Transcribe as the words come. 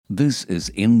This is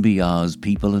NBR's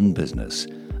People in Business,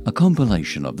 a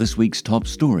compilation of this week's top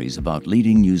stories about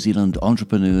leading New Zealand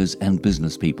entrepreneurs and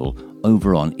business people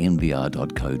over on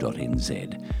nbr.co.nz.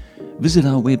 Visit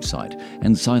our website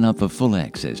and sign up for full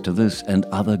access to this and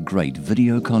other great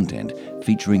video content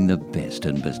featuring the best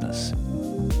in business.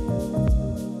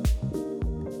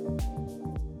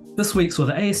 This week saw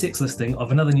the ASX listing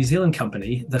of another New Zealand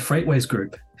company, the Freightways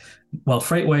Group. While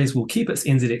Freightways will keep its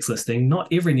NZX listing, not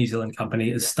every New Zealand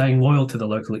company is staying loyal to the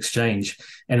local exchange,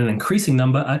 and an increasing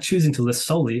number are choosing to list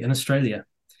solely in Australia.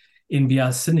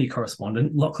 NBR's Sydney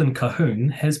correspondent, Lachlan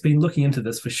Cahoon, has been looking into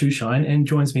this for Shoeshine and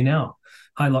joins me now.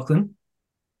 Hi, Lachlan.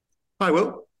 Hi,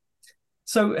 Will.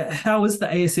 So how is the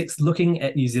ASX looking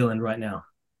at New Zealand right now?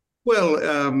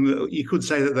 Well, you could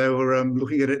say that they were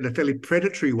looking at it in a fairly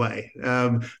predatory way,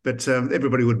 but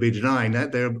everybody would be denying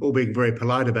that. They're all being very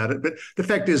polite about it. But the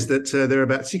fact is that there are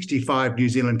about 65 New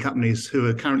Zealand companies who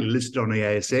are currently listed on the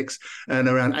ASX, and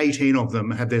around 18 of them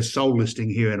have their sole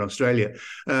listing here in Australia.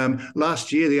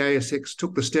 Last year, the ASX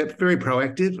took the step, very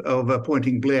proactive, of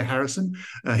appointing Blair Harrison.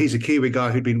 He's a Kiwi guy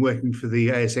who'd been working for the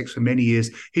ASX for many years.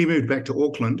 He moved back to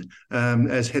Auckland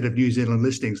as head of New Zealand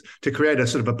listings to create a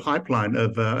sort of a pipeline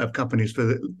of companies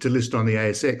to list on the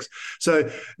ASX. So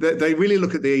they really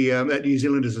look at at New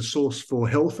Zealand as a source for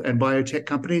health and biotech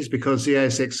companies, because the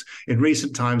ASX in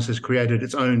recent times has created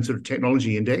its own sort of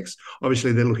technology index.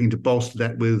 Obviously, they're looking to bolster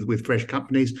that with fresh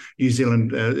companies. New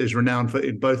Zealand is renowned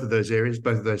in both of those areas,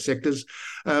 both of those sectors.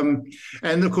 And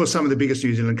of course, some of the biggest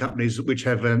New Zealand companies which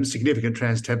have significant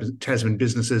trans-Tasman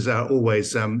businesses are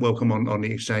always welcome on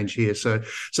the exchange here. So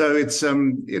it's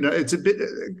it's a bit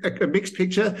a mixed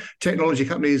picture. Technology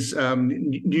companies,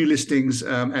 new listings,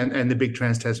 and the big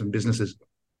trans-Tasman businesses.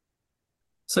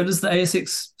 So does the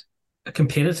ASX a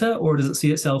competitor, or does it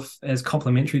see itself as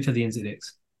complementary to the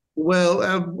NZX?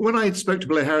 Well, when I spoke to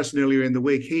Blair Harrison earlier in the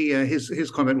week,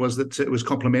 his comment was that it was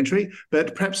complementary,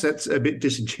 but perhaps that's a bit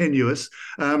disingenuous.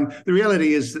 The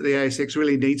reality is that the ASX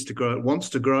really needs to grow. It wants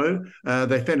to grow.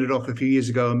 They fended off a few years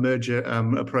ago a merger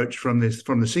approach from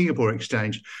the Singapore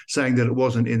exchange, saying that it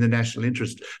wasn't in the national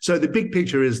interest. So the big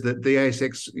picture is that the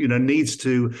ASX, needs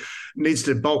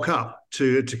to bulk up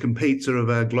to compete sort of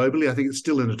globally. I think it's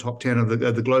still in the top 10 of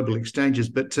the global exchanges,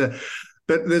 but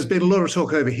there's been a lot of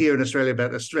talk over here in Australia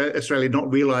about Australia not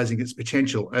realising its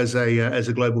potential as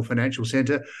a global financial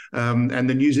centre, and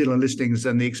the New Zealand listings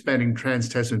and the expanding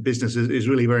trans-Tasman business is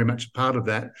really very much a part of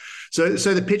that. So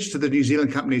the pitch to the New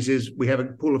Zealand companies is we have a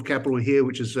pool of capital here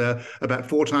which is about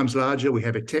 4 times larger. We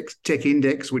have a tech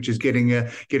index which is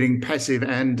getting passive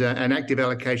and active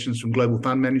allocations from global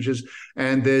fund managers,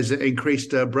 and there's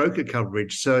increased broker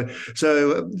coverage. So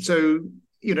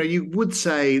you would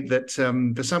say that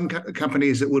for some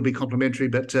companies it would be complementary,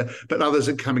 but others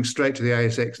are coming straight to the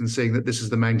ASX and seeing that this is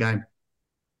the main game.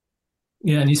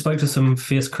 Yeah, and you spoke to some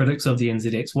fierce critics of the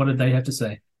NZX. What did they have to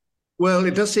say? Well,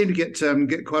 it does seem to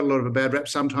get quite a lot of a bad rap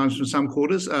sometimes from some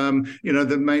quarters.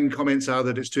 The main comments are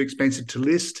that it's too expensive to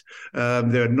list.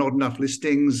 There are not enough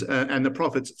listings, and the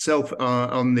profits itself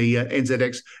on the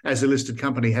NZX as a listed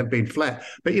company have been flat.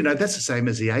 But that's the same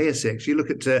as the ASX. You look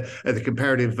at the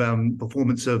comparative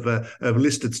performance of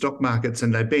listed stock markets,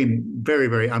 and they've been very,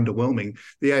 very underwhelming.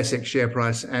 The ASX share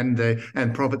price and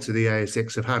profits of the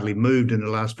ASX have hardly moved in the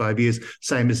last 5 years,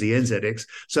 same as the NZX.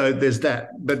 So there's that.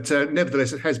 But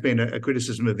nevertheless, it has been a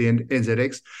criticism of the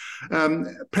NZX.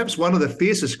 Perhaps one of the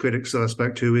fiercest critics that I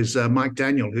spoke to is Mike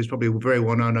Daniel, who's probably very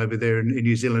well known over there in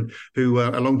New Zealand, who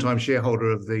a long-time shareholder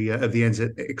of the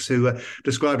NZX, who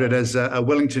described it as a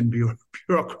Wellington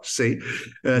bureaucracy.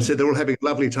 Said they're all having a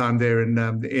lovely time there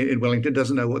in Wellington,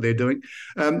 doesn't know what they're doing.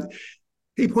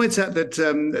 He points out that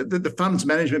the funds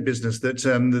management business that the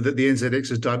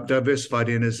NZX is diversified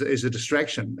in is a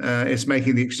distraction. It's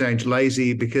making the exchange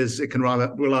lazy because it can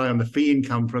rely on the fee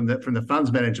income from the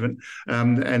funds management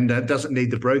and doesn't need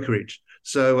the brokerage.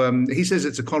 So he says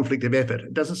it's a conflict of effort.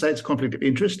 It doesn't say it's a conflict of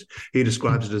interest. He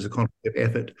describes it as a conflict of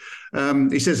effort.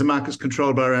 He says the market's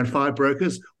controlled by around 5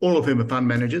 brokers, all of whom are fund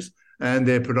managers, and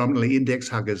they're predominantly index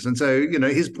huggers. And so,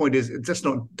 his point is it's just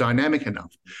not dynamic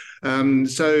enough.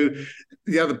 So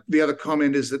the other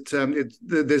comment is that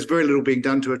there's very little being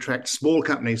done to attract small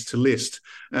companies to list,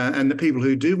 and the people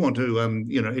who do want to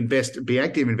invest, be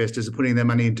active investors, are putting their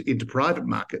money into private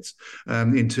markets,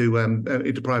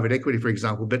 into private equity, for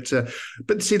example. But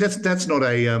see, that's not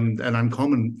an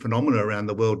uncommon phenomenon around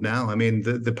the world now. I mean,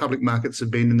 the public markets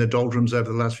have been in the doldrums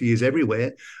over the last few years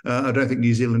everywhere. I don't think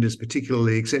New Zealand is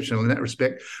particularly exceptional in that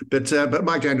respect. But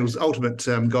Mike Daniel's ultimate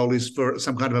goal is for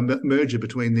some kind of a merger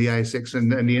between the ASX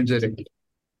and the NZX.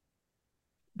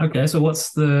 Okay, so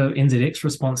what's the NZX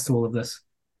response to all of this?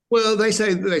 Well, they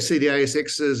say they see the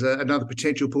ASX as another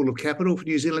potential pool of capital for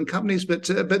New Zealand companies, but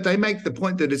they make the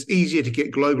point that it's easier to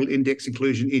get global index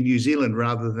inclusion in New Zealand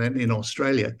rather than in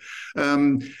Australia.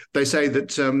 They say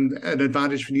that an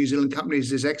advantage for New Zealand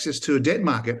companies is access to a debt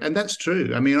market, and that's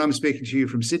true. I mean, I'm speaking to you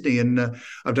from Sydney, and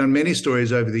I've done many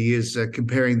stories over the years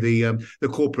comparing the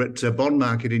corporate bond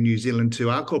market in New Zealand to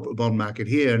our corporate bond market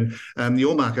here, and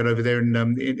your market over there in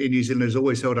New Zealand is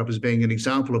always held up as being an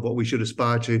example of what we should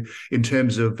aspire to in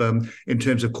terms of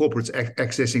corporates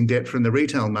accessing debt from the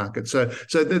retail market. So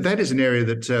that is an area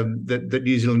that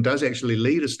New Zealand does actually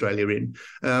lead Australia in.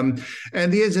 And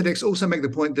the NZX also make the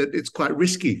point that it's quite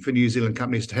risky for New Zealand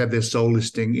companies to have their sole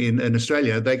listing in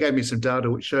Australia. They gave me some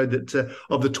data which showed that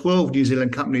of the 12 New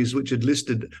Zealand companies which had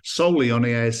listed solely on the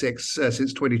ASX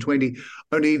since 2020,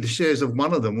 only the shares of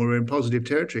one of them were in positive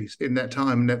territories in that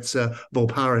time, and that's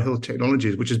Volpara Health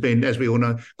Technologies, which has been, as we all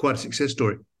know, quite a success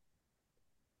story.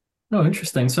 Oh,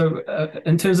 interesting. So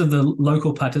in terms of the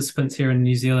local participants here in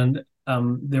New Zealand,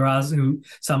 there are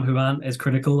some who aren't as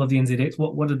critical of the NZX.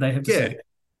 What did they have to say?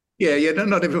 Yeah.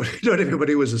 Not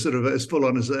everybody was as sort of as full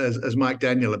on as Mike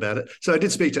Daniel about it. So I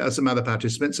did speak to some other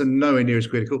participants, and nowhere near as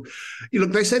critical.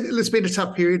 Look, they said it's been a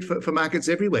tough period for markets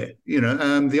everywhere. The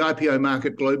IPO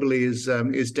market globally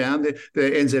is down. The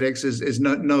NZX is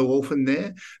no orphan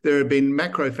there. There have been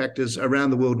macro factors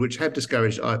around the world which have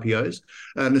discouraged IPOs,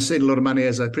 and there's seen a lot of money,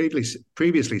 as I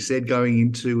previously said, going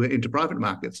into private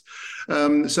markets.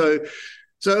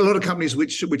 So a lot of companies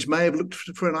which may have looked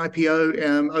for an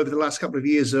IPO over the last couple of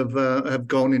years have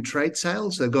gone in trade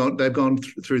sales. They've gone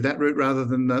through that route rather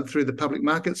than through the public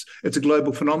markets. It's a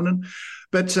global phenomenon.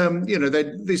 But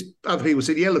these other people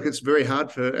said, yeah, look, it's very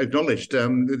hard acknowledged.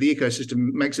 The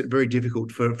ecosystem makes it very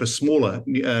difficult for smaller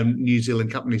New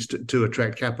Zealand companies to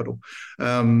attract capital.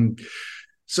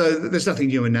 So there's nothing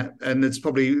new in that, and it's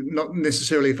probably not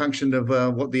necessarily a function of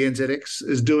what the NZX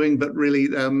is doing, but really,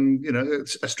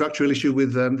 it's a structural issue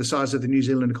with the size of the New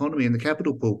Zealand economy and the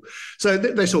capital pool. So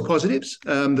they saw positives.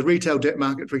 The retail debt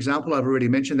market, for example, I've already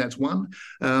mentioned, that's one,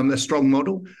 a strong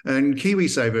model, and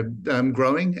KiwiSaver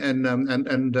growing,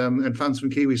 and funds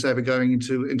from KiwiSaver going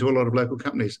into a lot of local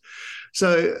companies.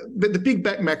 So, but the big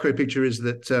macro picture is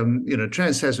that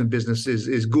Trans-Tasman business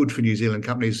is good for New Zealand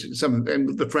companies. And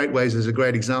the Freightways is a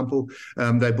great example.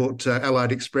 They bought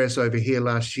Allied Express over here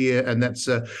last year, and that's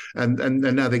and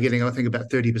now they're getting, I think, about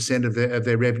 30% of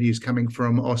their revenues coming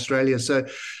from Australia. So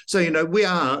we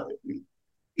are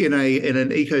in an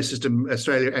ecosystem,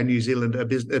 Australia and New Zealand, a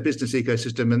business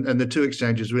ecosystem, and the two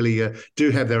exchanges really do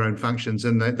have their own functions,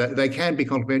 and they can be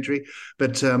complementary.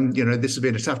 But this has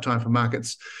been a tough time for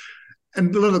markets.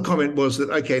 And a lot of the comment was that,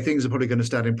 okay, things are probably going to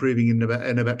start improving in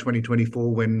about 2024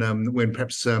 when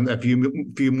perhaps a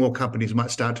few more companies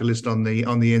might start to list on the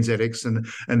NZX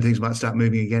and things might start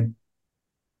moving again.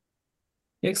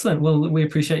 Excellent. Well, we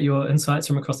appreciate your insights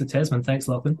from across the Tasman. Thanks,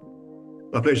 Lachlan.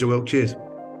 My pleasure, Will. Cheers.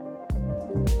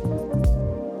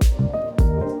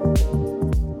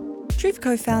 Truve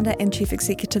co-founder and chief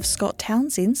executive Scott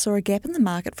Townsend saw a gap in the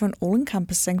market for an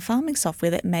all-encompassing farming software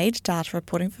that made data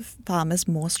reporting for farmers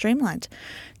more streamlined.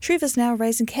 Truve is now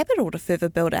raising capital to further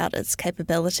build out its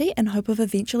capability in hope of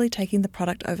eventually taking the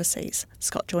product overseas.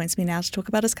 Scott joins me now to talk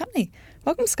about his company.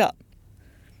 Welcome, Scott.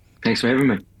 Thanks for having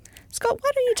me. Scott, why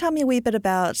don't you tell me a wee bit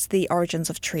about the origins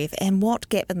of Truve and what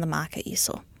gap in the market you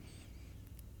saw?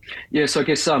 Yes, I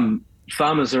guess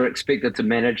farmers are expected to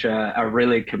manage a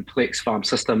really complex farm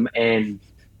system, and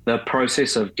the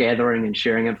process of gathering and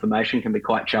sharing information can be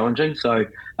quite challenging. So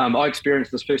I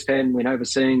experienced this firsthand when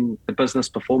overseeing the business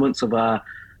performance of a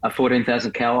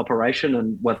 14,000 cow operation,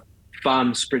 and with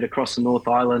farms spread across the North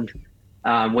Island,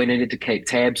 we needed to keep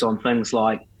tabs on things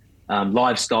like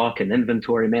livestock and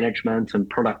inventory management and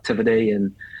productivity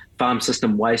and farm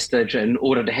system wastage in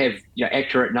order to have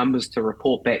accurate numbers to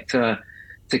report back to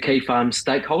key farm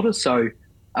stakeholders. So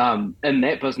in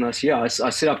that business, I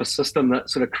set up a system that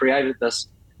sort of created this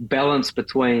balance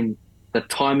between the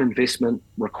time investment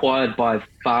required by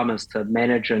farmers to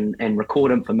manage and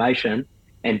record information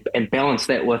and balance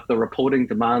that with the reporting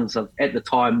demands of, at the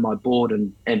time, my board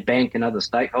and bank and other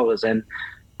stakeholders.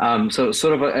 And so it's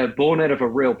sort of born out of a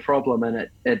real problem, and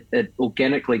it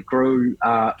organically grew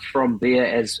from there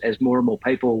as more and more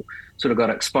people sort of got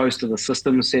exposed to the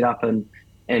system set up. And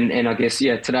I guess,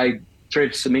 today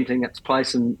Truve's cementing its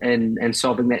place and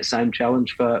solving that same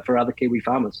challenge for other Kiwi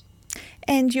farmers.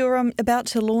 And you're about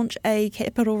to launch a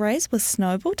capital raise with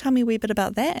Snowball. Tell me a wee bit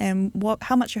about that and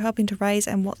how much you're hoping to raise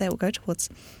and what that will go towards.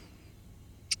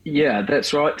 Yeah,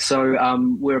 that's right. So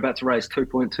we're about to raise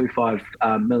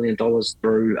 $2.25 million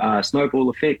through Snowball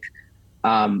Effect.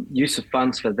 Use of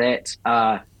funds for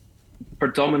that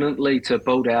predominantly to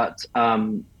build out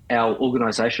our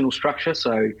organizational structure.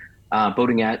 So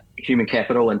building out human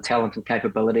capital and talent and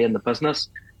capability in the business.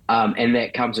 And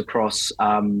that comes across,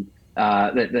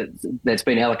 that's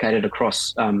been allocated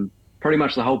across pretty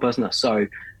much the whole business. So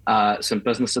some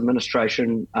business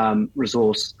administration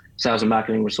resource, sales and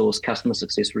marketing resource, customer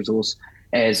success resource,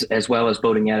 as well as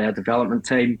building out our development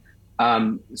team.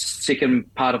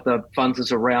 Second part of the funds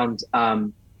is around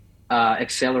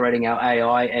accelerating our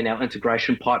AI and our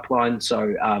integration pipeline.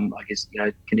 So I guess,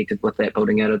 connected with that,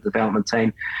 building out a development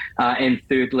team. And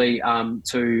thirdly,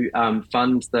 to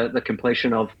fund the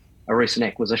completion of a recent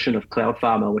acquisition of Cloud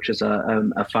Farmer, which is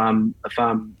a farm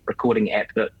recording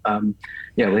app that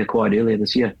we acquired earlier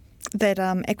this year. That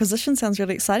acquisition sounds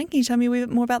really exciting. Can you tell me a wee bit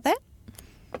more about that?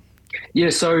 Yeah,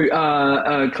 so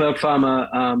Cloud Farmer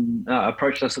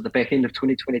approached us at the back end of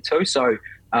 2022. So,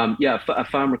 a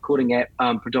farm recording app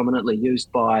predominantly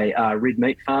used by red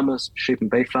meat farmers, sheep and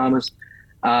beef farmers.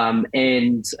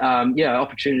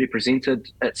 Opportunity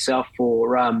presented itself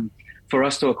for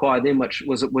us to acquire them, which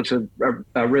was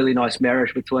a really nice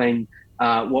marriage between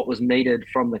what was needed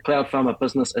from the Cloud Farmer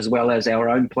business as well as our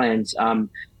own plans,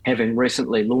 having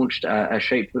recently launched a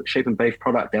sheep and beef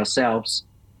product ourselves.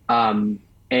 And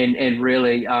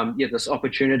really, this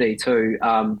opportunity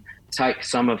to take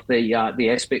some of the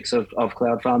aspects of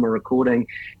Cloud Farmer recording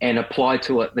and apply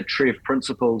to it the Trev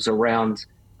principles around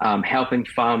helping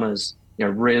farmers,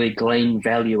 really glean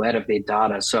value out of their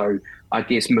data. So I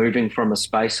guess moving from a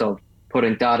space of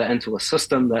putting data into a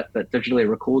system that digitally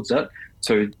records it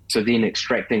to then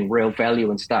extracting real value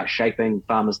and start shaping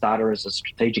farmers' data as a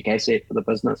strategic asset for the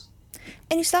business.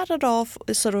 And you started off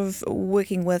sort of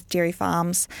working with dairy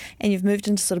farms and you've moved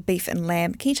into sort of beef and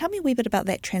lamb. Can you tell me a wee bit about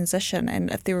that transition and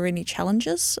if there were any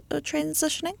challenges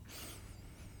transitioning?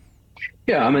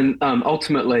 Yeah, I mean,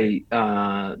 ultimately,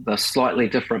 they're slightly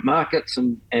different markets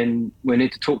and we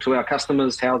need to talk to our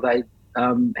customers how they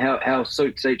how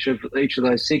suits each of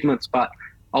those segments. But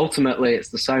ultimately, it's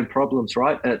the same problems,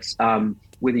 right? It's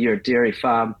whether you're a dairy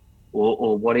farm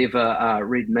or whatever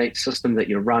red meat system that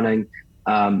you're running,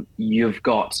 you've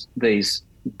got these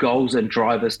goals and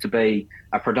drivers to be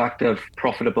a productive,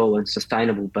 profitable, and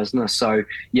sustainable business. So,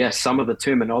 yes, some of the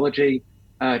terminology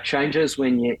changes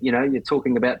when you're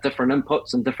talking about different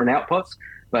inputs and different outputs,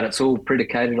 but it's all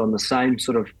predicated on the same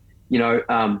sort of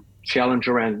challenge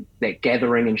around that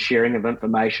gathering and sharing of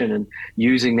information and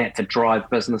using that to drive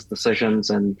business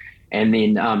decisions. And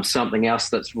then something else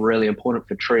that's really important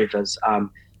for Trev is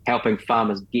helping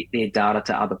farmers get their data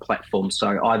to other platforms.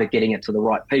 So either getting it to the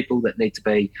right people that need to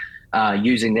be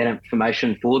using that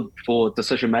information for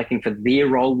decision making for their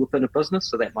role within a business.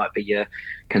 So that might be a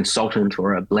consultant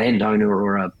or a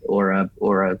landowner or a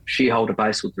shareholder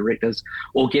base with directors,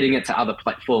 or getting it to other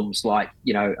platforms like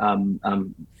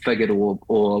Figured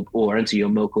or into your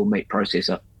milk or meat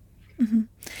processor. Mm-hmm.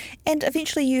 And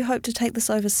eventually you hope to take this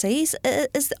overseas.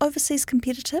 Is the overseas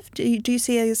competitive? Do you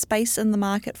see a space in the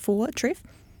market for Trev?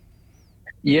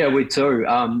 Yeah, we do.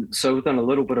 So we've done a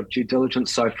little bit of due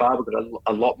diligence so far. We've got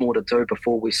a lot more to do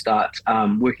before we start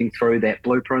working through that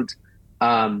blueprint.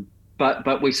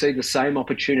 But we see the same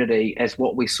opportunity as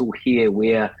what we saw here,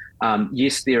 where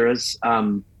yes, there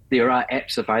are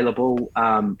apps available,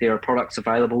 there are products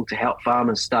available to help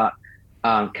farmers start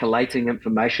collating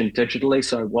information digitally.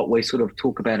 So what we sort of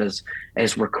talk about as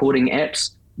recording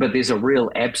apps, but there's a real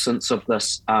absence of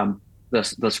this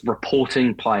this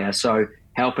reporting player. So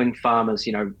helping farmers,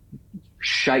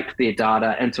 shape their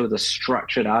data into the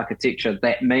structured architecture.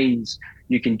 That means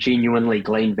you can genuinely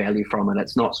glean value from it.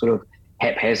 It's not sort of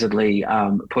haphazardly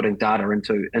putting data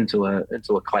into a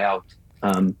cloud.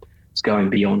 It's going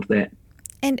beyond that.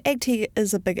 And AgTech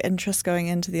is a big interest going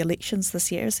into the elections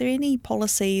this year. Is there any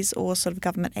policies or sort of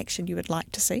government action you would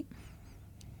like to see?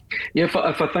 Yeah, if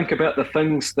I think about the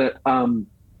things that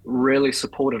really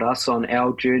supported us on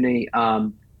our journey,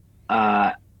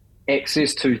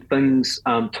 access to things,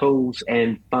 tools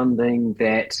and funding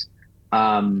that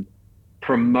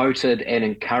promoted and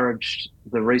encouraged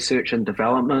the research and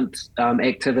development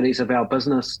activities of our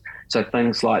business. So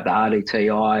things like the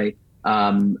RDTI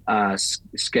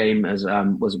scheme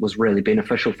was really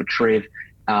beneficial for Trev.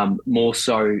 More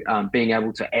so being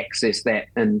able to access that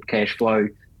in cash flow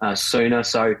sooner.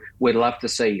 So we'd love to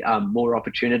see more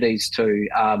opportunities to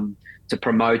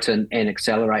promote and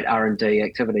accelerate R&D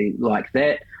activity like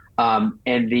that. And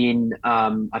then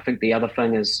I think the other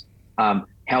thing is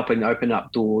helping open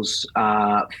up doors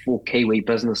for Kiwi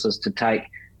businesses to take,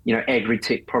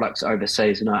 agri-tech products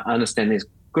overseas. And I understand there's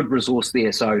good resource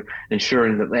there, so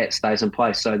ensuring that stays in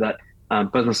place so that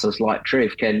businesses like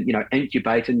Trev can,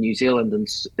 incubate in New Zealand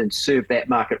and serve that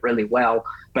market really well,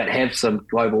 but have some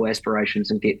global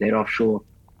aspirations and get that offshore.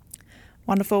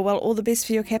 Wonderful. Well, all the best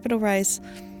for your capital raise.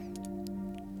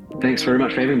 Thanks very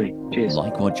much for having me. Cheers.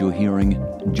 Like what you're hearing?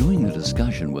 Join the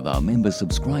discussion with our member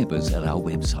subscribers at our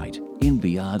website,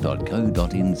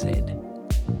 nbr.co.nz.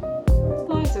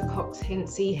 Liza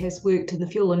Cox-Hensey has worked in the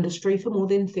fuel industry for more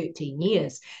than 13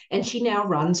 years, and she now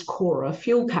runs Cora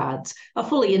Fuel Cards, a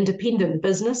fully independent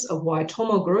business of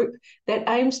Waitomo Group that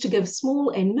aims to give small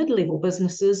and mid-level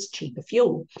businesses cheaper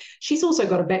fuel. She's also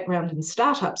got a background in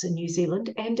startups in New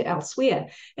Zealand and elsewhere.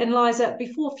 And Liza,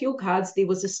 before Fuel Cards, there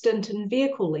was a stint in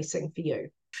vehicle leasing for you.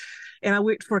 And I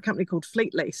worked for a company called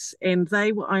Fleet Lease, and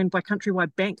they were owned by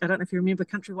Countrywide Bank. I don't know if you remember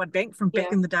Countrywide Bank from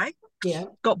back in the day. Yeah.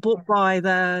 Got bought by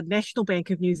the National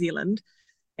Bank of New Zealand,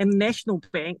 and the National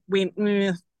Bank went,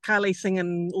 car leasing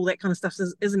and all that kind of stuff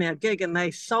isn't our gig, and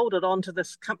they sold it on to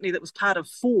this company that was part of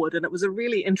Ford, and it was a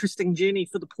really interesting journey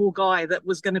for the poor guy that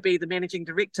was going to be the managing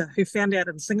director, who found out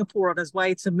in Singapore on his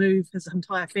way to move his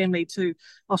entire family to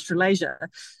Australasia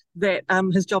that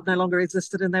his job no longer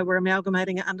existed, and they were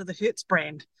amalgamating it under the Hertz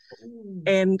brand.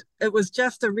 And it was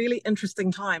just a really interesting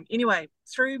time. Anyway,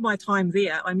 through my time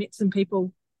there, I met some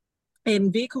people,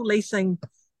 and vehicle leasing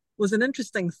was a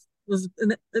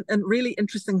really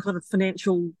interesting kind of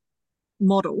financial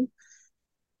model.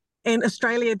 And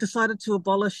Australia decided to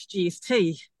abolish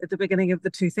GST at the beginning of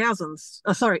the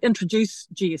 2000s. Introduce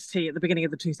GST at the beginning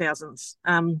of the 2000s.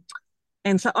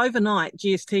 And so overnight,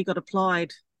 GST got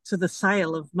applied to the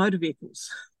sale of motor vehicles,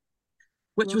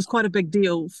 which was quite a big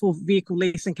deal for vehicle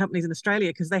leasing companies in Australia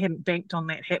because they hadn't banked on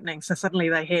that happening. So suddenly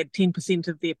they had 10%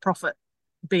 of their profit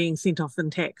being sent off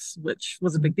in tax, which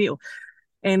was a big deal.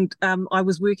 And I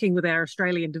was working with our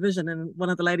Australian division, and one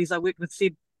of the ladies I worked with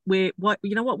said, you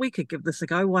know what, we could give this a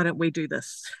go. Why don't we do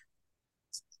this?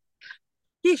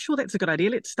 Yeah, sure, that's a good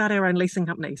idea. Let's start our own leasing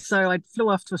company. So I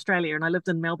flew off to Australia, and I lived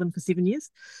in Melbourne for 7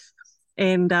 years.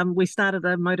 And we started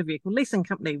a motor vehicle leasing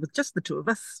company with just the two of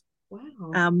us.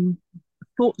 Wow.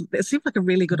 Thought it seemed like a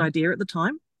really good idea at the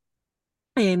time.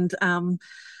 And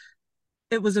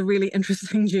it was a really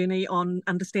interesting journey on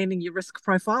understanding your risk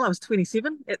profile. I was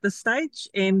 27 at this stage,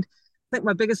 and I think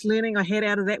my biggest learning I had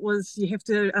out of that was you have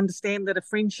to understand that a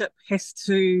friendship has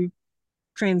to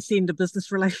transcend a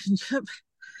business relationship.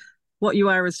 What you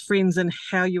are as friends and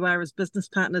how you are as business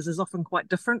partners is often quite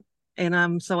different.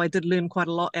 And so I did learn quite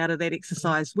a lot out of that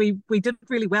exercise. We did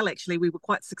really well, actually. We were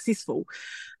quite successful,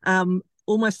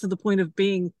 almost to the point of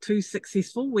being too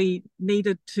successful. We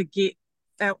needed to get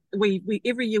out.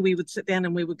 Every year we would sit down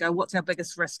and we would go, what's our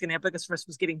biggest risk? And our biggest risk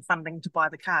was getting funding to buy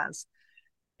the cars.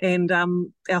 And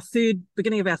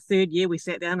beginning of our third year, we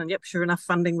sat down and sure enough,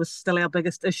 funding was still our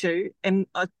biggest issue. And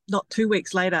not 2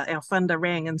 weeks later, our funder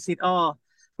rang and said,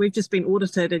 we've just been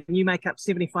audited and you make up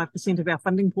 75% of our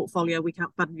funding portfolio. We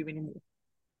can't fund you anymore.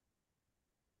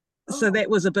 So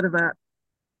that was a bit of a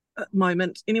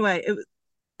moment. Anyway,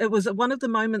 it was one of the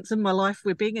moments in my life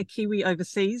where being a Kiwi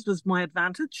overseas was my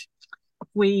advantage.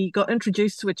 We got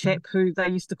introduced to a chap who they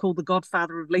used to call the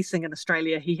godfather of leasing in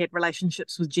Australia. He had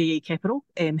relationships with GE Capital,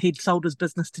 and he'd sold his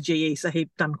business to GE, so he'd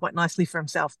done quite nicely for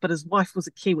himself. But his wife was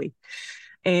a Kiwi.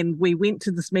 And we went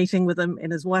to this meeting with him,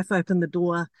 and his wife opened the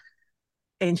door,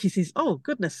 and she says, oh,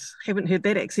 goodness, haven't heard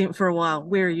that accent for a while.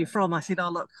 Where are you from? I said,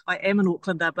 look, I am an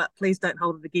Aucklander, but please don't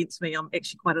hold it against me. I'm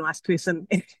actually quite a nice person.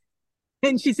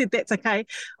 And she said, that's okay.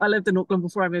 I lived in Auckland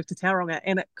before I moved to Tauranga,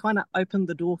 and it kind of opened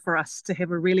the door for us to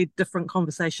have a really different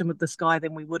conversation with this guy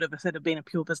than we would have if it had been a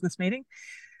pure business meeting.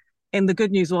 And the good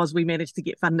news was we managed to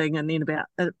get funding, and then about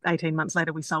 18 months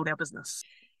later, we sold our business.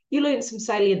 You learned some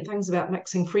salient things about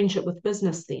mixing friendship with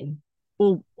business then.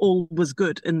 All was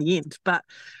good in the end, but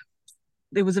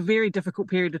there was a very difficult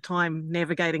period of time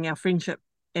navigating our friendship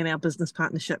and our business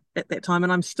partnership at that time.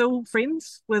 And I'm still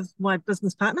friends with my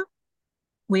business partner.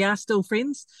 We are still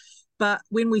friends. But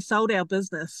when we sold our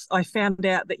business, I found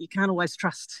out that you can't always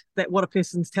trust that what a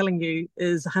person's telling you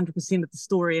is 100% of the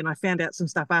story. And I found out some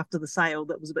stuff after the sale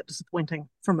that was a bit disappointing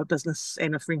from a business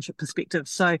and a friendship perspective.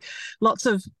 So lots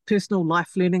of personal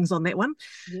life learnings on that one.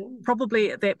 Yeah.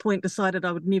 Probably at that point decided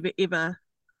I would never, ever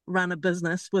run a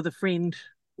business with a friend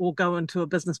or go into a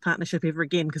business partnership ever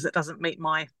again, because it doesn't meet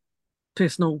my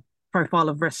personal profile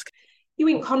of risk. You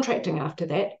went contracting after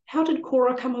that. How did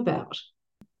Cora come about?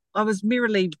 I was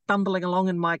merrily bumbling along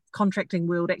in my contracting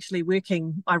world, actually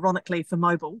working, ironically, for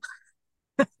Mobil,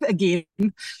 again,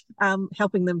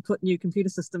 helping them put new computer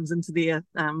systems into their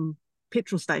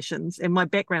petrol stations. And my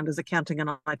background is accounting and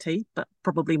IT, but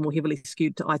probably more heavily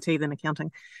skewed to IT than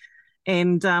accounting.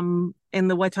 And the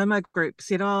Waitomo group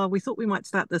said, "Oh, we thought we might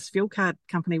start this fuel card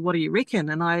company. What do you reckon?"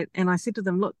 And I said to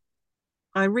them, "Look,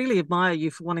 I really admire you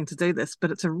for wanting to do this,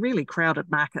 but it's a really crowded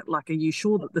market. Like, are you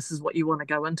sure that this is what you want to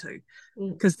go into?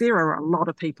 Because there are a lot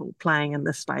of people playing in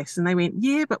this space." And they went,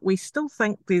 "Yeah, but we still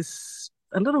think there's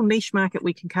a little niche market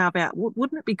we can carve out.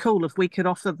 Wouldn't it be cool if we could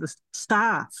offer the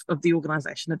staff of the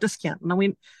organisation a discount?" And I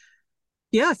went,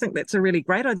 "Yeah, I think that's a really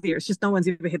great idea. It's just no one's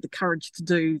ever had the courage to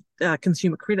do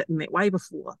consumer credit in that way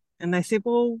before." And they said,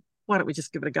 "Well, why don't we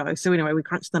just give it a go?" So anyway, we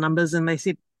crunched the numbers and they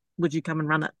said, "Would you come and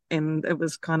run it?" And it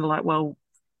was kind of like, well,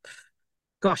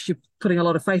 gosh, you're putting a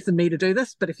lot of faith in me to do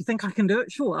this, but if you think I can do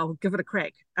it, sure, I'll give it a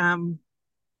crack. And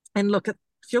look,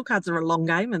 fuel cards are a long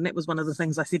game, and that was one of the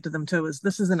things I said to them too, is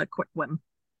this isn't a quick win.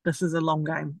 This is a long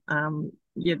game.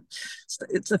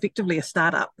 It's effectively a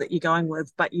startup that you're going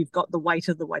with, but you've got the weight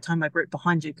of the Waitomo group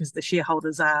behind you because the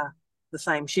shareholders are the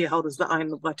same shareholders that own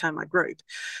the Waitomo group.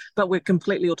 But we're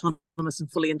completely autonomous and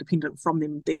fully independent from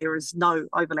them. There is no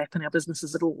overlap in our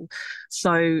businesses at all.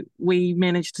 So we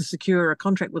managed to secure a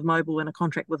contract with Mobil and a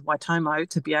contract with Waitomo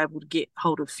to be able to get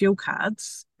hold of fuel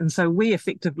cards. And so we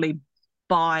effectively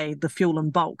buy the fuel in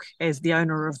bulk as the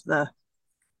owner of the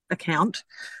account.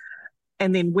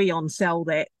 And then we on-sell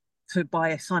that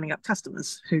by signing up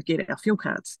customers who get our fuel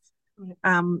cards.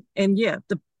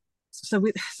 So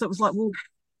it was like, well,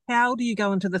 how do you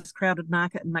go into this crowded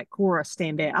market and make Cora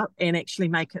stand out and actually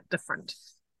make it different?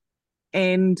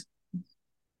 And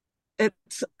it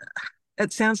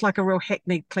sounds like a real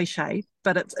hackneyed cliche,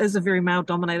 but it is a very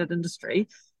male-dominated industry.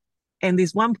 And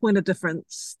there's one point of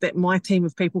difference that my team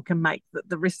of people can make that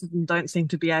the rest of them don't seem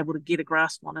to be able to get a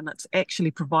grasp on, and it's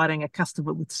actually providing a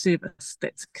customer with service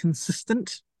that's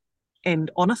consistent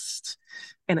and honest,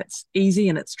 and it's easy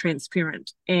and it's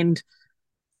transparent. And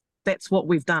that's what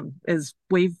we've done, is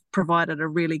we've provided a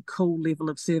really cool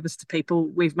level of service to people.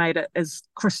 We've made it as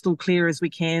crystal clear as we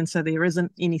can, so there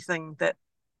isn't anything that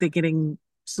they're getting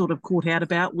sort of caught out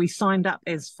about. We signed up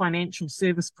as financial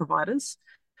service providers,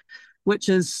 which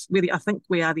is really, I think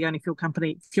we are the only fuel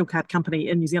card company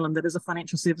in New Zealand that is a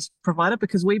financial service provider,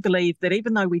 because we believe that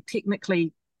even though we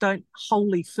technically don't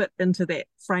wholly fit into that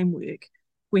framework,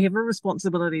 we have a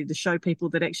responsibility to show people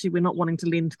that actually we're not wanting to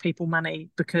lend people money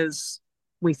because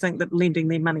we think that lending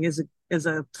them money is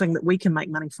a thing that we can make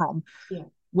money from. Yeah.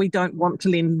 We don't want to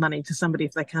lend money to somebody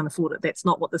if they can't afford it. That's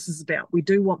not what this is about. We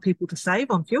do want people to save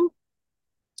on fuel,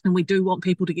 and we do want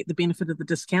people to get the benefit of the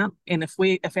discount. And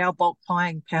if our bulk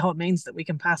buying power means that we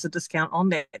can pass a discount on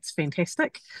that, it's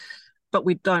fantastic. But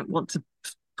we don't want to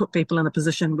put people in a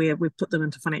position where we put them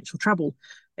into financial trouble.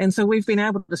 And so we've been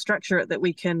able to structure it that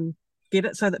we can get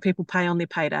it so that people pay on their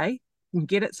payday, and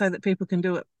get it so that people can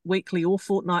do it weekly or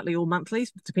fortnightly or monthly,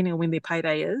 depending on when their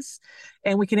payday is.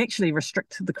 And we can actually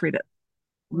restrict the credit,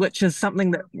 which is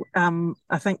something that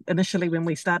I think initially when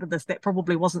we started this, that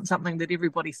probably wasn't something that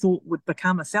everybody thought would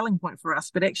become a selling point for us.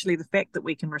 But actually the fact that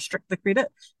we can restrict the credit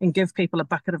and give people a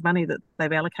bucket of money that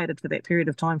they've allocated for that period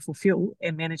of time for fuel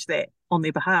and manage that on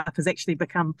their behalf has actually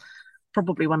become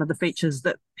probably one of the features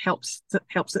that helps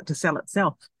it to sell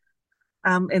itself.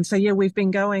 And so, yeah,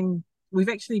 we've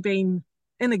actually been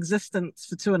in existence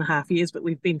for 2.5 years, but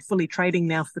we've been fully trading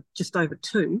now for just over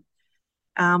 2.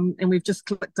 And we've just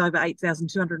clicked over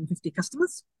 8,250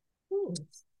 customers. Ooh.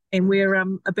 And we're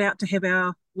about to have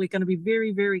we're going to be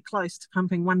very, very close to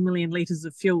pumping 1 million litres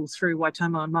of fuel through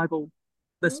Waitomo and Mobil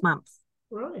this month.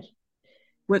 Right.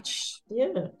 Which,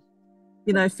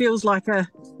 yeah, feels like a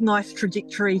nice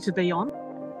trajectory to be on.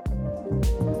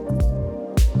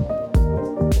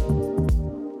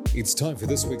 It's time for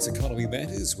this week's Economy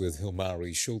Matters with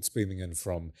Hilmari Schultz beaming in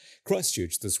from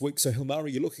Christchurch this week. So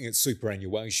Hilmari, you're looking at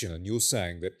superannuation and you're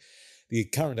saying that the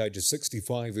current age of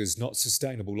 65 is not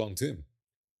sustainable long term.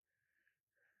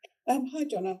 Hi,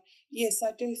 Donna. Yes,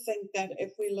 I do think that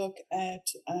if we look at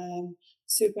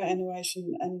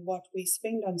superannuation and what we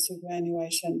spend on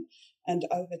superannuation and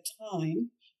over time,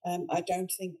 I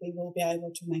don't think we will be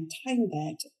able to maintain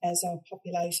that as our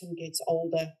population gets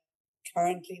older.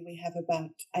 Currently, we have about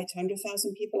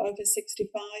 800,000 people over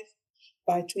 65.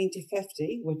 By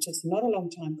 2050, which is not a long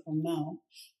time from now,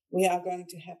 we are going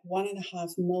to have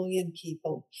 1.5 million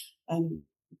people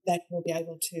that will be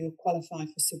able to qualify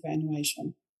for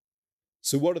superannuation.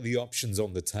 So what are the options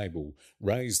on the table?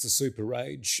 Raise the super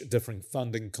age, a different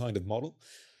funding kind of model?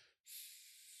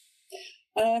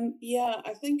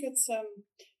 I think it's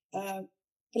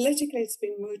politically it's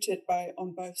been mooted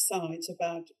on both sides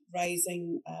about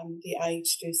raising the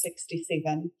age to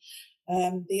 67.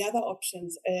 The other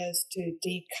options is to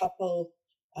decouple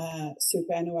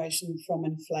superannuation from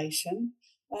inflation.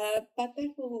 But that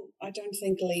will, I don't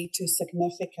think, lead to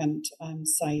significant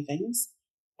savings.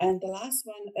 And the last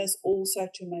one is also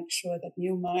to make sure that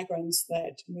new migrants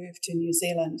that move to New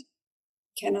Zealand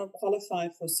cannot qualify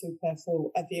for super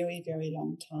for a very, very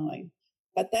long time.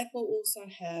 But that will also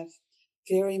have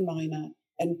very minor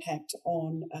impact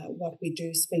on what we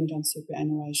do spend on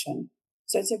superannuation.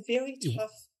 So it's a very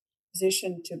tough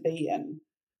position to be in.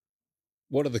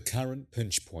 What are the current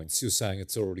pinch points? You're saying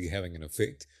it's already having an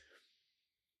effect.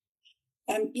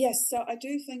 Yes, so I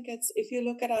do think it's, if you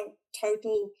look at our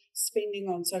total spending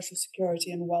on social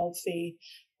security and welfare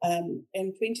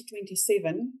in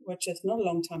 2027, which is not a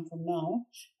long time from now,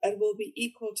 it will be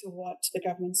equal to what the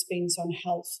government spends on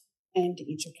health and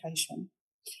education.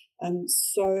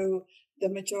 So the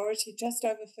majority, just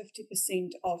over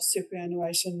 50% of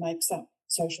superannuation makes up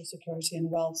social security and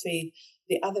welfare.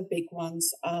 The other big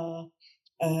ones are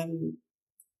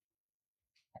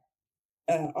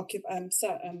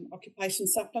occupation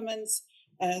supplements,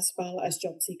 as well as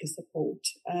job seeker support.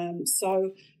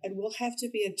 So it will have to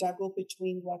be a juggle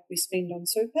between what we spend on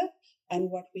super and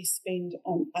what we spend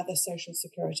on other social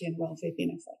security and welfare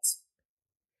benefits.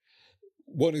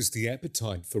 What is the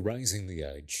appetite for raising the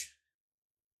age?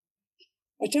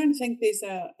 I don't think there's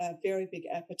a very big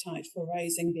appetite for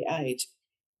raising the age.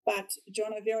 But,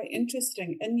 John, very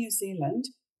interesting, in New Zealand,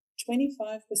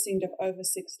 25% of over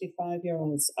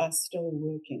 65-year-olds are still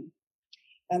working,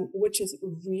 which is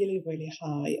really, really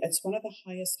high. It's one of the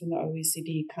highest in the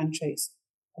OECD countries.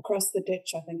 Across the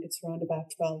ditch, I think it's around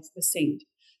about 12%.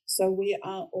 So we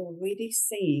are already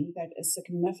seeing that a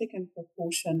significant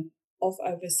proportion of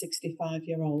over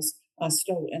 65-year-olds are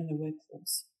still in the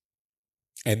workforce.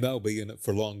 And they'll be in it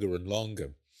for longer and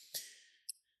longer.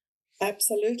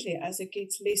 Absolutely. As it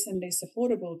gets less and less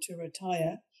affordable to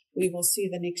retire, we will see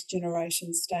the next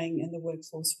generation staying in the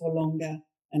workforce for longer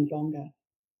and longer.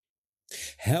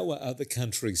 How are other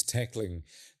countries tackling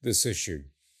this issue?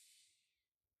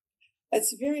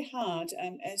 It's very hard,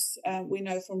 as we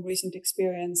know from recent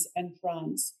experience in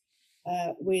France,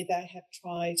 where they have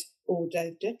tried, or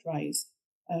they did raise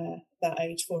the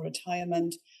age for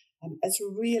retirement. It's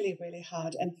really, really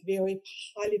hard and very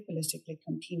highly politically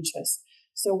contentious.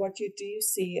 So what you do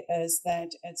see is that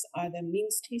it's either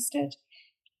means tested,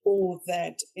 or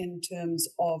that in terms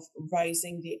of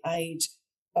raising the age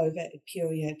over a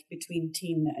period between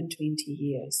 10 and 20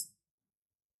 years.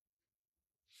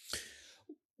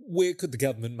 Where could the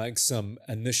government make some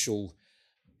initial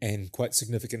and quite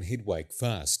significant headway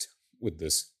fast with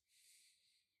this?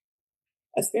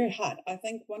 It's very hard. I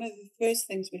think one of the first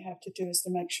things we have to do is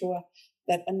to make sure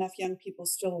that enough young people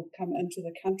still come into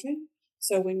the country.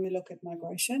 So when we look at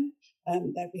migration,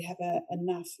 that we have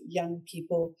enough young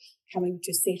people coming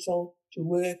to settle, to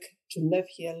work, to live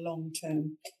here long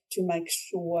term, to make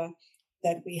sure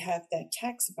that we have that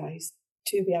tax base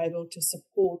to be able to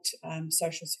support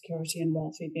social security and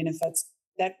welfare benefits.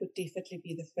 That would definitely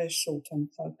be the first short-term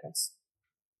focus.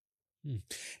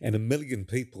 And 1 million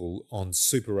people on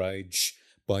super age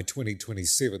by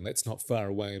 2027, that's not far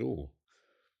away at all.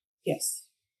 Yes.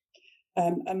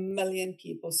 1 million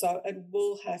people. So it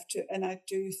will have to, and I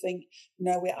do think,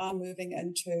 we are moving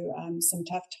into some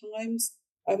tough times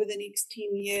over the next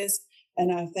 10 years.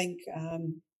 And I think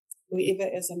whoever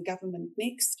is in government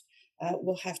next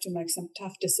will have to make some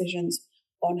tough decisions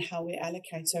on how we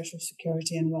allocate social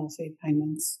security and welfare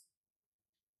payments.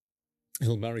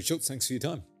 Hilmari-Schultz, thanks for your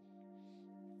time.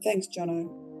 Thanks, Jono.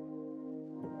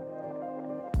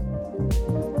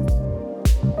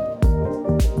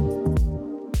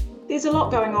 There's a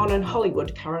lot going on in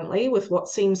Hollywood currently, with what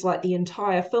seems like the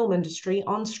entire film industry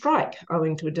on strike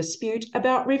owing to a dispute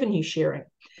about revenue sharing.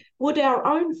 Would our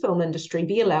own film industry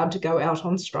be allowed to go out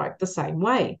on strike the same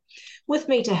way? With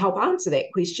me to help answer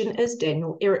that question is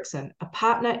Daniel Erickson, a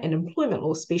partner and employment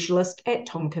law specialist at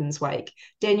Tompkins Wake.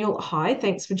 Daniel, hi,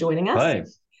 thanks for joining us. Hi,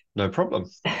 no problem.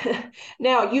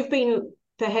 Now, you've been,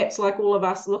 perhaps like all of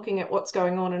us, looking at what's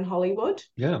going on in Hollywood.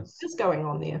 Yeah. What's going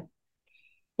on there?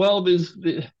 Well, there's a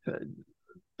bit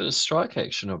of strike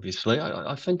action, obviously.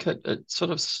 I think it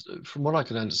sort of, from what I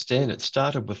can understand, it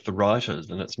started with the writers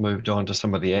and it's moved on to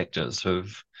some of the actors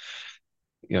who've,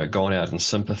 gone out in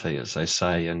sympathy, as they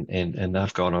say, and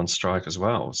they've gone on strike as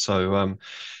well. So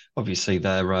obviously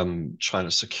they're trying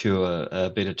to secure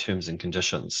better terms and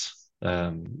conditions,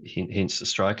 hence the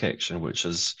strike action, which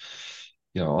is,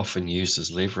 often used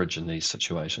as leverage in these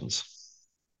situations.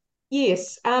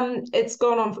 Yes, it's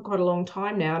gone on for quite a long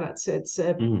time now, and it's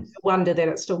a wonder that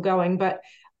it's still going. But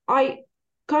I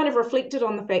kind of reflected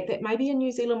on the fact that maybe in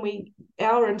New Zealand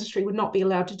our industry would not be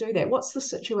allowed to do that. What's the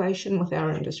situation with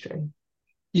our industry?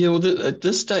 Yeah, well,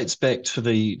 this dates back to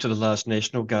the last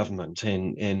national government,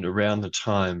 and around the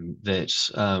time that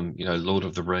Lord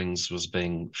of the Rings was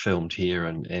being filmed here,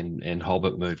 and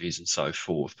Hobbit movies and so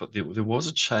forth. But there was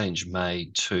a change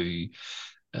made to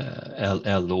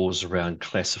our laws around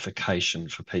classification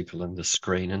for people in the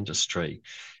screen industry,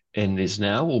 and there's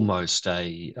now almost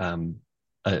a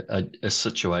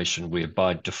situation where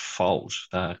by default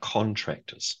they're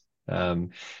contractors.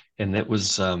 And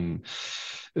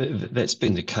that's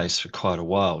been the case for quite a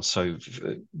while. So,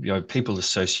 people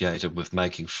associated with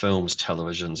making films,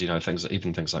 televisions,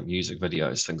 things like music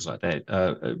videos, things like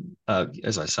that,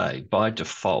 as I say, by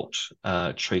default,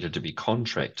 treated to be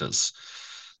contractors.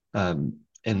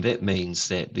 And that means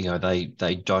that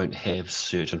they don't have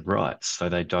certain rights. So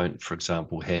they don't, for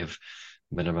example, have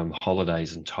minimum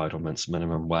holidays entitlements,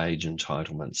 minimum wage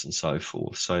entitlements, and so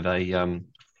forth. So they're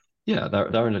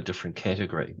in a different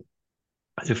category.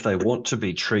 If they want to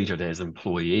be treated as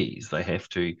employees, they have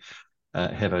to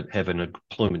have an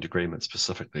employment agreement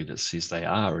specifically that says they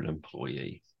are an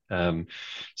employee.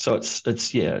 So it's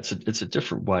a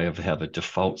different way of how the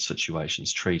default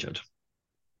situation's treated.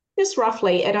 Just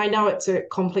roughly, and I know it's a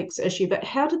complex issue, but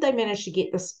how did they manage to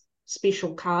get this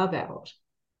special carve out?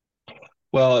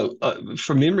 Well,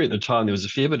 from memory at the time, there was a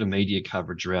fair bit of media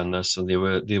coverage around this, and there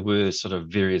were sort of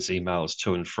various emails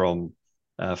to and from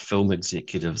film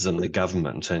executives in the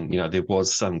government, and there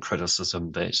was some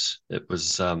criticism that it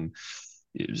was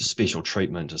special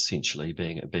treatment essentially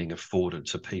being afforded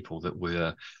to people that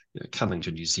were coming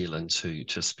to New Zealand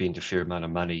to spend a fair amount of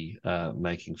money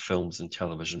making films and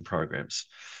television programs.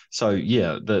 So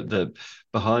yeah, the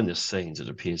behind the scenes, it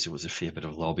appears there was a fair bit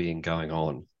of lobbying going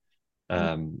on.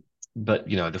 But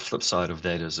the flip side of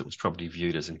that is it was probably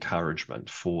viewed as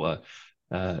encouragement for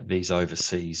these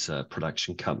overseas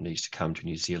production companies to come to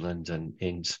New Zealand,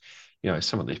 and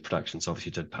some of these productions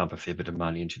obviously did pump a fair bit of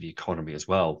money into the economy as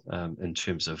well, in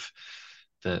terms of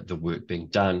the work being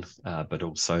done, but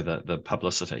also the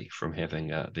publicity from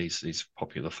having these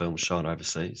popular films shown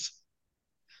overseas.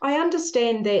 I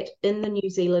understand that in the New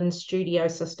Zealand studio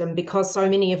system, because so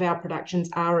many of our productions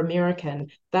are American,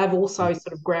 they've also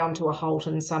sort of ground to a halt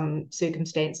in some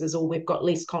circumstances, or we've got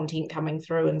less content coming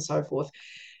through and so forth.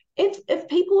 If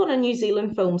people on a New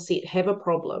Zealand film set have a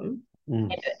problem,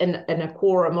 and a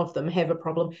quorum of them have a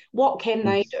problem, what can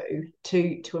they do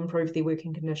to improve their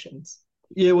working conditions?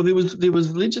 Yeah, well, there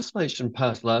was legislation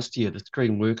passed last year, the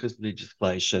Screen Workers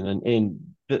legislation, and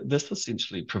this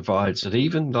essentially provides that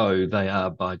even though they are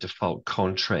by default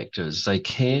contractors, they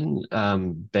can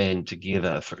band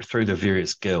together through the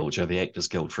various guilds. The Actors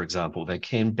Guild, for example, they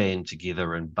can band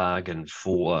together and bargain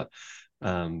for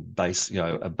a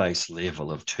base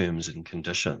level of terms and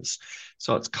conditions.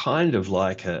 So it's kind of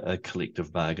like a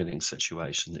collective bargaining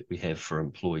situation that we have for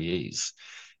employees.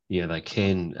 Yeah, they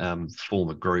can form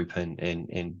a group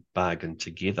and bargain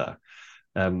together.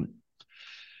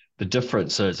 The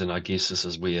difference is, and I guess this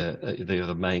is where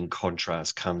the main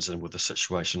contrast comes in with the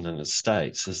situation in the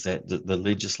States, is that the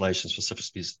legislation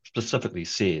specifically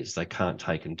says they can't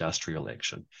take industrial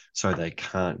action. So they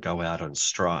can't go out on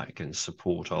strike in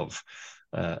support of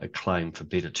a claim for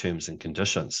better terms and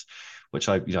conditions, which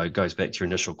goes back to your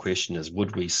initial question: is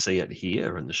would we see it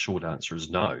here? And the short answer is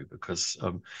no, because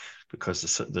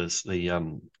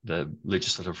the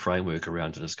legislative framework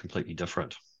around it is completely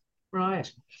different.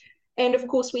 Right. And of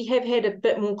course, we have had a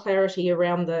bit more clarity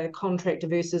around the contractor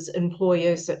versus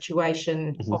employer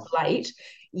situation of late,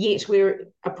 yet we're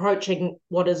approaching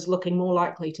what is looking more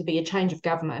likely to be a change of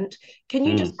government. Can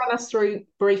you just run us through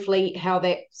briefly how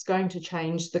that's going to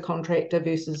change the contractor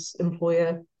versus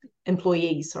employee?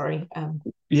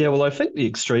 Yeah, well, I think the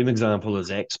extreme example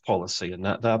is ACT's policy, and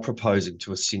that they're proposing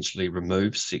to essentially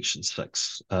remove Section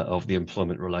 6 of the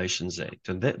Employment Relations Act.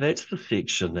 And that's the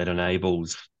section that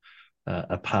enables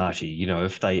a party,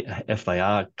 if they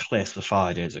are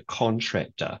classified as a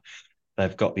contractor,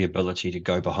 they've got the ability to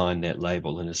go behind that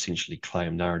label and essentially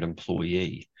claim they're an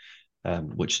employee,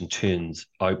 which in turn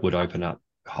would open up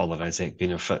Holidays Act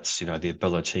benefits, the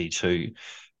ability to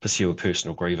pursue a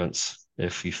personal grievance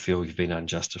if you feel you've been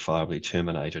unjustifiably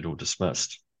terminated or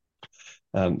dismissed.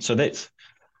 So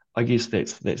I guess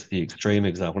that's the extreme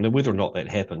example. Now, whether or not that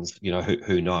happens,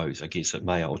 who knows? I guess it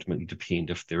may ultimately depend,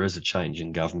 if there is a change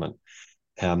in government,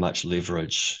 how much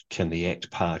leverage can the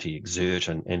ACT party exert,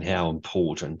 and how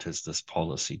important is this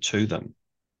policy to them?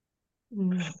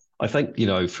 I think,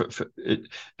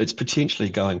 it's potentially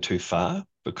going too far,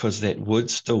 because that would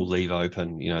still leave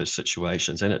open,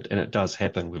 situations, and it does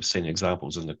happen. We've seen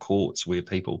examples in the courts where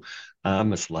people are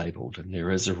mislabeled, and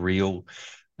there is a real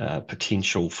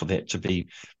potential for that to be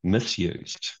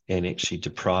misused and actually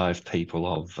deprive people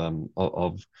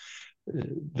of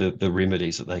the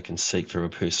remedies that they can seek through a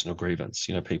personal grievance.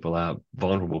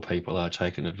 Vulnerable people are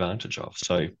taken advantage of.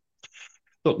 So,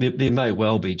 look, there may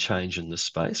well be change in this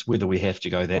space. Whether we have to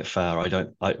go that far,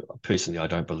 I personally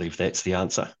don't believe that's the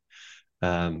answer.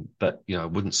 But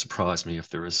it wouldn't surprise me if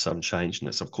there is some change in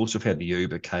this. Of course, we've had the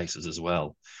Uber cases as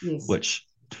well, yes, which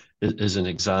is an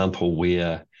example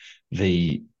where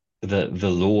the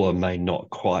law may not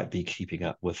quite be keeping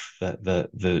up with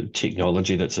the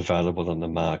technology that's available on the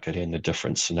market and the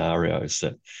different scenarios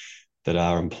that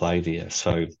are in play there.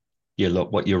 So, yeah,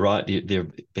 look, what you're right, there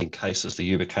have been cases, the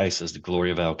Uber cases, the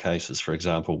Gloria Vale cases, for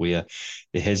example, where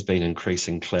there has been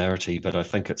increasing clarity, but I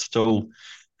think it's still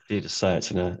fair to say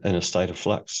it's in a state of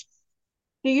flux.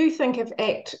 Do you think if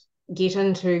ACT get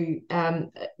into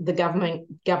the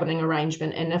governing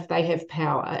arrangement, and if they have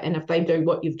power, and if they do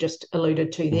what you've just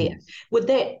alluded to there, would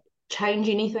that change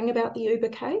anything about the Uber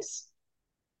case?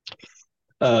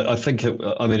 I think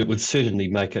it would certainly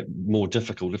make it more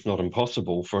difficult, if not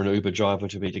impossible, for an Uber driver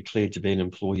to be declared to be an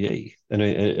employee. And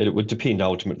it would depend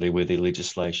ultimately where the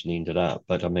legislation ended up.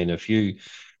 But I mean, if you,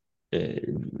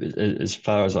 as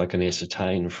far as I can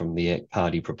ascertain from the ACT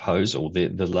Party proposal, the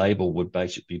label would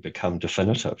basically become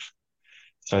definitive.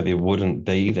 So there wouldn't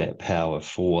be that power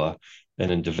for an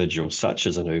individual such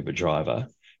as an Uber driver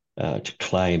to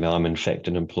claim I'm in fact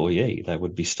an employee. They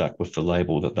would be stuck with the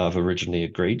label that they've originally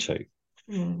agreed to.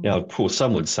 Now, of course,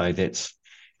 some would say that's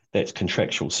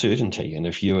contractual certainty, and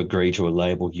if you agree to a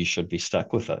label, you should be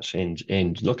stuck with it.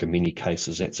 And look, in many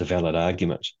cases, that's a valid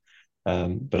argument.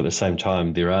 But at the same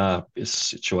time, there are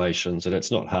situations, and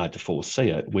it's not hard to foresee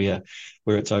it, where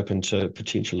it's open to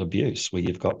potential abuse, where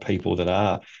you've got people that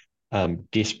are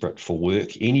desperate for work,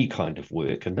 any kind of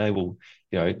work, and they will,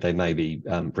 they may be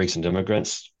recent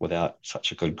immigrants without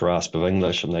such a good grasp of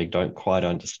English, and they don't quite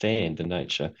understand the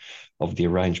nature of the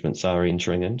arrangements they're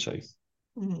entering into.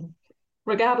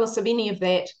 Regardless of any of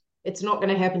that, it's not going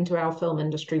to happen to our film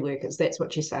industry workers. That's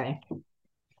what you're saying.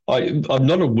 I'm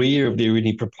not aware of there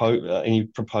any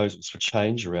proposals for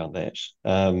change around that,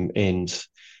 and.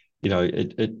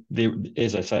 There,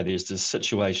 as I say, there's this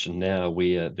situation now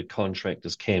where the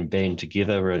contractors can band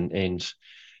together and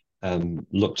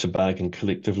look to bargain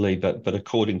collectively, but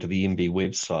according to the MB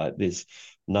website, there's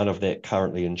none of that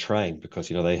currently in train because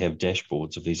they have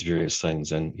dashboards of these various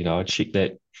things, and I checked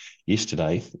that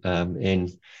yesterday, and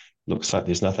looks like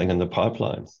there's nothing in the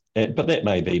pipeline. But that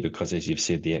may be because, as you've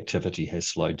said, the activity has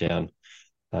slowed down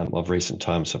of recent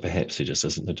times, so perhaps there just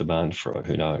isn't the demand for it.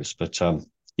 Who knows? But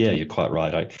yeah, you're quite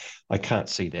right. I can't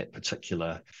see that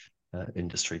particular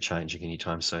industry changing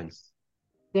anytime soon.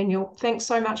 Daniel, thanks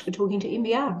so much for talking to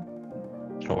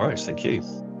NBR. No worries, thank you.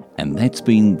 And that's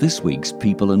been this week's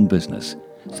People in Business.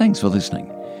 Thanks for listening.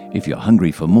 If you're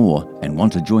hungry for more and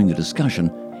want to join the discussion,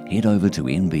 head over to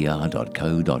nbr.co.nz.